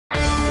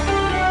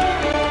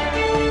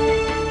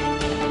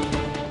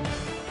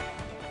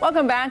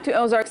Welcome back to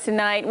Ozarks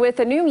Tonight. With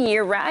a new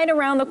year right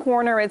around the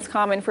corner, it's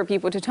common for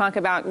people to talk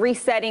about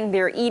resetting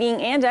their eating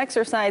and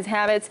exercise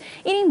habits.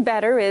 Eating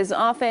better is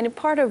often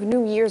part of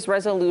New Year's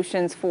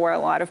resolutions for a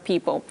lot of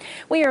people.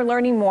 We are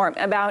learning more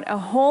about a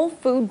whole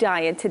food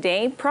diet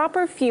today,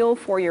 proper fuel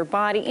for your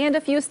body, and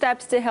a few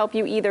steps to help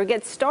you either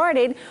get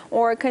started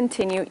or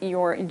continue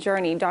your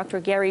journey. Dr.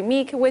 Gary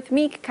Meek with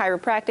Meek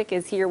Chiropractic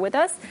is here with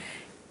us.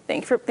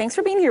 Thanks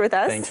for being here with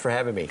us. Thanks for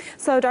having me.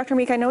 So, Dr.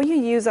 Meek, I know you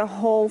use a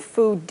whole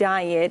food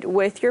diet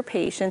with your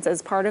patients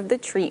as part of the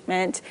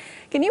treatment.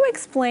 Can you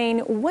explain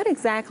what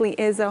exactly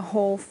is a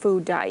whole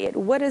food diet?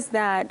 What does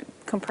that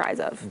comprise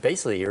of?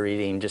 Basically, you're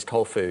eating just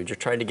whole foods. You're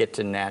trying to get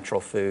to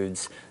natural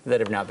foods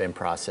that have not been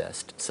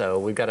processed. So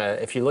we've got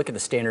if you look at the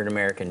standard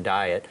American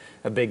diet,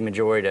 a big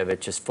majority of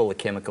it just full of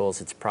chemicals.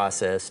 It's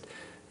processed.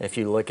 If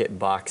you look at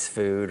boxed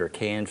food or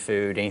canned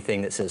food,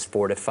 anything that says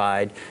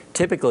fortified,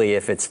 typically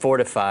if it's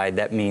fortified,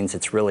 that means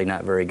it's really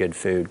not very good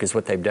food, because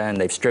what they've done,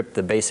 they've stripped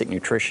the basic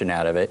nutrition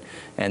out of it,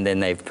 and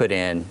then they've put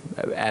in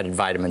added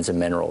vitamins and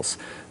minerals.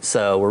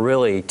 So we're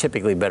really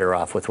typically better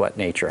off with what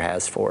nature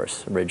has for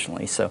us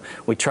originally. So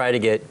we try to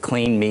get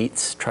clean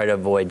meats, try to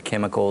avoid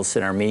chemicals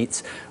in our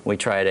meats. We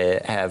try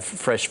to have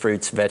fresh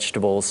fruits,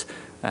 vegetables,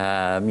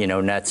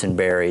 nuts and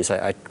berries.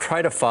 I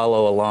try to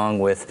follow along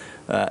with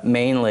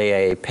mainly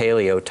a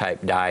paleo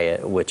type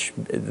diet, which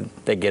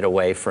they get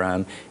away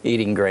from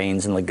eating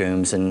grains and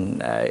legumes, and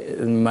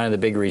one of the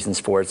big reasons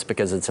for it is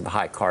because it's a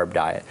high carb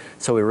diet.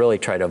 So we really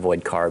try to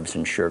avoid carbs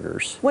and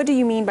sugars. What do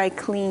you mean by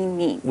clean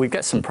meat? We've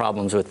got some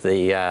problems with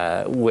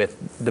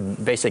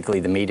basically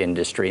the meat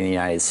industry in the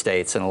United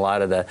States and a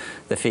lot of the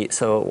feed.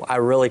 So I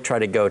really try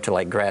to go to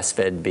like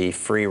grass-fed beef,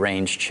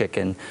 free-range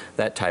chicken,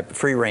 that type of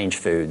free-range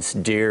foods.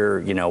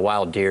 Deer,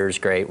 wild deer is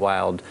great.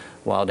 Wild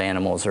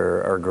animals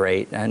are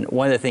great. And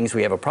one of the things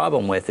we have a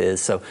problem with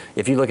is, so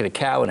if you look at a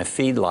cow in a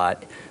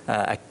feedlot,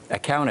 a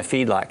cow in a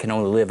feedlot can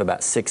only live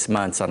about 6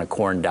 months on a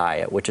corn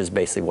diet, which is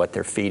basically what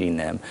they're feeding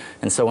them.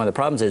 And so one of the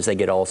problems is they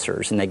get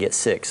ulcers and they get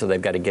sick, so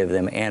they've got to give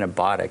them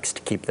antibiotics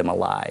to keep them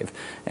alive.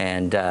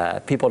 And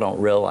people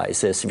don't realize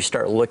this. If you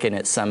start looking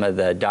at some of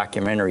the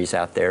documentaries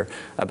out there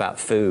about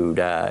food,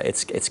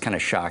 it's kind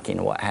of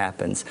shocking what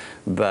happens.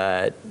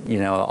 But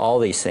all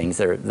these things,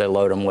 they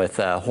load them with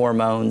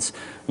hormones.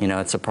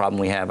 It's a problem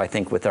we have, I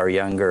think, with our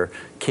younger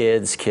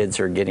kids. Kids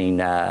are getting,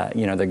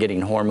 they're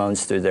getting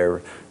hormones through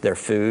their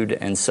food,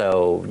 and so,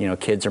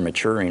 kids are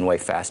maturing way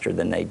faster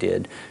than they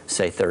did,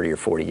 say, 30 or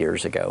 40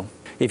 years ago.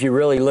 If you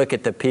really look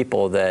at the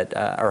people that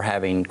are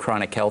having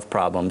chronic health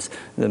problems,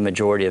 the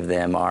majority of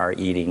them are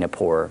eating a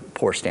poor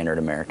standard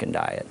American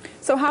diet.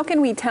 So how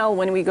can we tell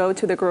when we go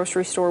to the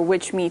grocery store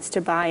which meats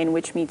to buy and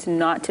which meats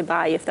not to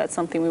buy if that's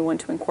something we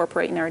want to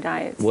incorporate in our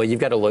diets? Well, you've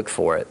got to look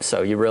for it.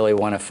 So you really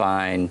want to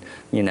find,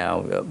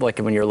 like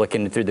when you're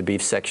looking through the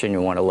beef section,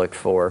 you want to look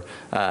for,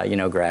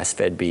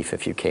 grass-fed beef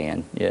if you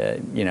can.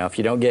 If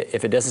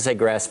it doesn't say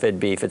grass-fed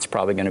beef, it's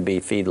probably going to be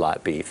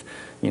feedlot beef.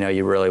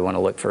 You really want to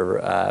look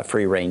for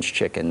free-range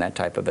chicken, that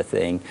type of a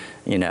thing.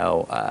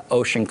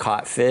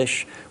 Ocean-caught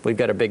fish. We've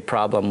got a big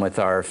problem with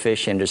our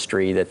fish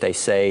industry that they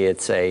say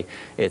it's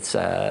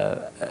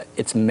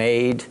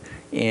made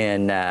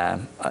in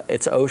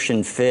it's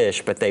ocean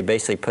fish, but they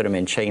basically put them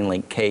in chain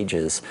link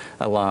cages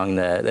along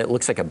it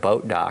looks like a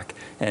boat dock.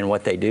 And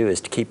what they do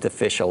is to keep the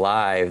fish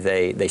alive,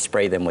 they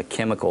spray them with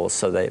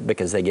chemicals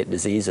because they get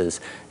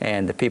diseases.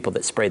 And the people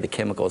that spray the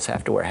chemicals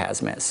have to wear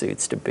hazmat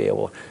suits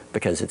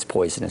because it's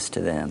poisonous to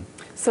them.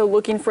 So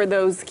looking for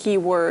those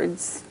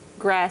keywords,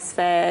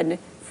 grass-fed,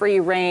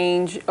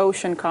 free-range,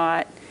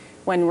 ocean-caught,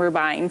 when we're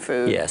buying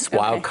food. Yes,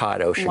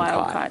 wild-caught, ocean-caught.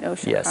 Wild-caught,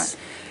 ocean-caught. Yes.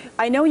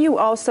 I know you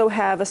also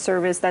have a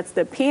service that's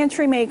the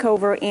Pantry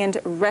Makeover and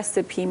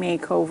Recipe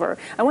Makeover.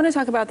 I want to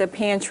talk about the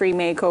Pantry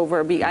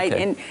Makeover.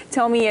 Okay. And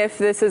tell me if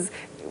this is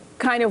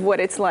kind of what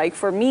it's like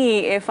for me.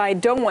 If I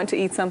don't want to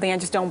eat something, I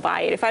just don't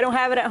buy it. If I don't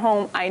have it at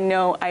home, I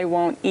know I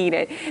won't eat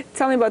it.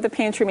 Tell me about the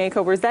Pantry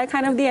Makeover. Is that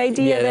kind of the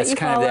idea that you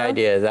follow? Yeah, that's kind of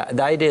the idea.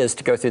 The idea is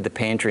to go through the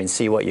pantry and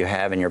see what you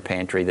have in your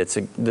pantry that's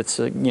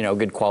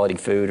good quality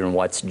food and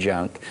what's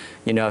junk.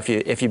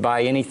 If you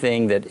buy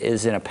anything that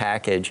is in a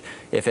package,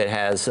 if it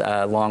has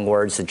long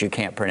words that you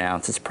can't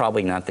pronounce, it's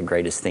probably not the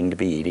greatest thing to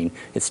be eating.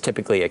 It's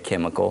typically a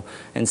chemical.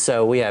 And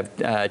so we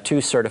have 2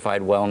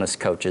 certified wellness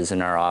coaches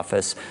in our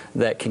office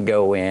that can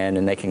go in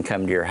and they can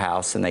come to your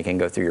house and they can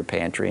go through your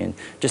pantry and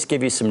just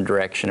give you some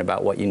direction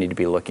about what you need to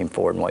be looking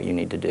for and what you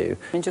need to do.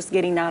 And just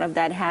getting out of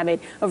that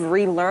habit of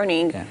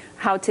relearning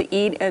how to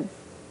eat,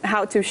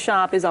 how to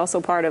shop is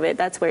also part of it.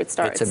 That's where it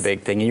starts. It's a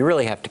big thing. You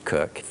really have to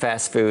cook.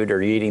 Fast food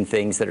or eating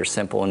things that are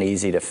simple and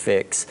easy to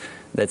fix,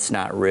 that's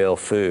not real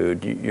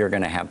food, you're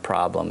going to have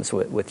problems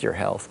with your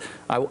health.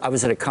 I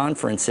was at a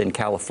conference in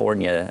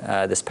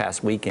California this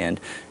past weekend,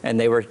 and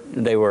they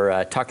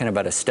were talking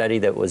about a study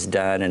that was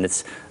done, and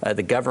it's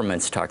the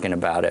government's talking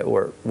about it,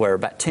 where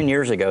about 10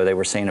 years ago they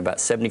were saying about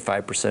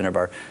 75% of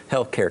our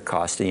healthcare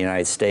costs in the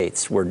United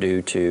States were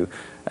due to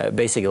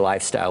basically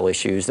lifestyle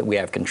issues that we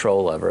have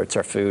control over. It's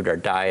our food, our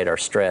diet, our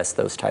stress,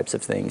 those types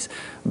of things.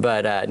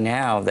 But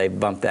now they've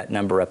bumped that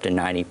number up to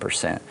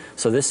 90%.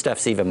 So this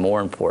stuff's even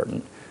more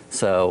important.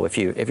 So if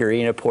you're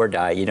eating a poor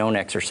diet, you don't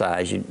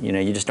exercise,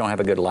 you just don't have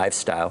a good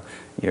lifestyle,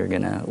 you're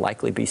going to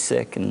likely be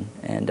sick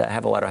and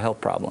have a lot of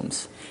health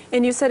problems.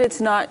 And you said it's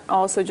not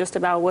also just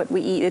about what we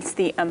eat, it's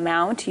the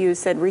amount. You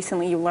said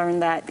recently you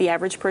learned that the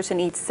average person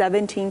eats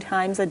 17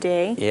 times a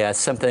day. Yeah, it's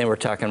something that we're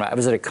talking about. I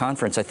was at a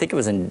conference, I think it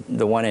was in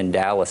the one in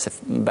Dallas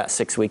about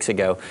 6 weeks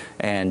ago,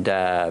 and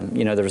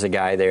there was a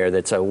guy there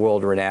that's a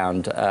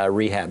world-renowned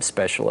rehab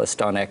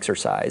specialist on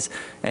exercise,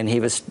 and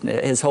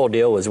his whole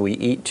deal was we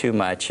eat too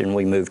much and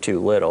we move too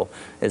little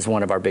is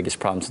one of our biggest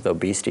problems with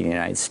obesity in the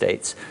United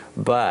States.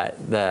 But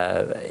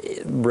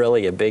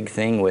really a big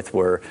thing with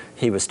where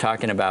he was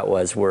talking about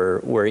was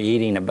we're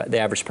eating about, the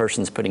average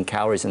person's putting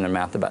calories in their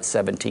mouth about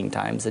 17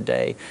 times a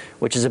day,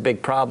 which is a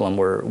big problem.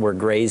 We're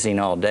grazing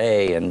all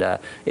day, and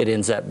it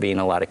ends up being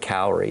a lot of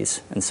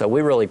calories. And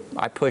so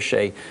I push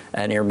an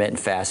intermittent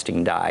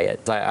fasting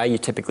diet. I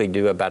typically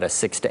do about a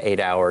 6 to 8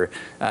 hour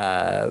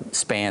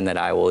span that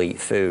I will eat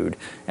food,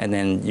 and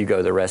then you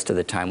go the rest of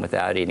the time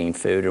without eating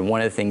food. And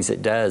one of the things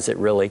it does,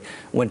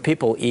 when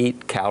people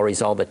eat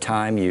calories all the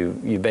time,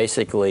 you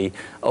basically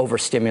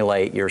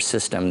overstimulate your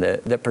system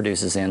that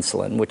produces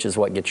insulin, which is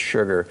what gets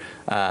sugar.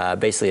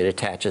 Basically, it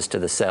attaches to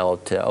the cell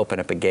to open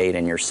up a gate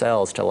in your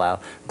cells to allow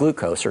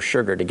glucose or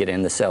sugar to get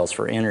in the cells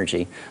for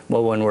energy.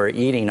 Well, when we're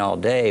eating all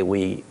day,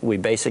 we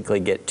basically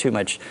get too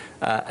much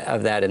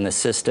of that in the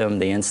system.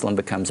 The insulin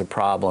becomes a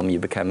problem. You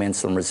become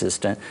insulin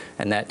resistant,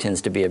 and that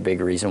tends to be a big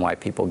reason why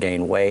people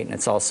gain weight. And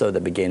it's also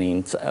the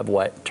beginnings of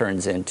what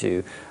turns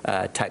into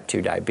type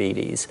 2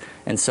 diabetes.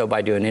 And so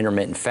by doing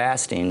intermittent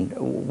fasting,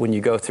 when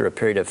you go through a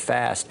period of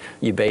fast,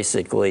 you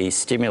basically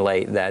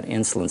stimulate that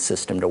insulin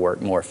system to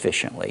work more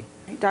efficiently.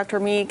 Dr.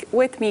 Meek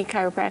with Meek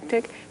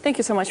Chiropractic, thank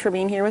you so much for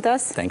being here with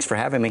us. Thanks for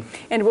having me.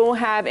 And we'll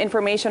have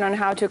information on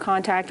how to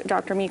contact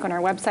Dr. Meek on our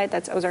website.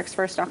 That's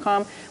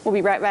ozarksfirst.com. We'll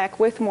be right back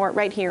with more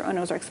right here on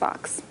Ozarks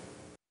Fox.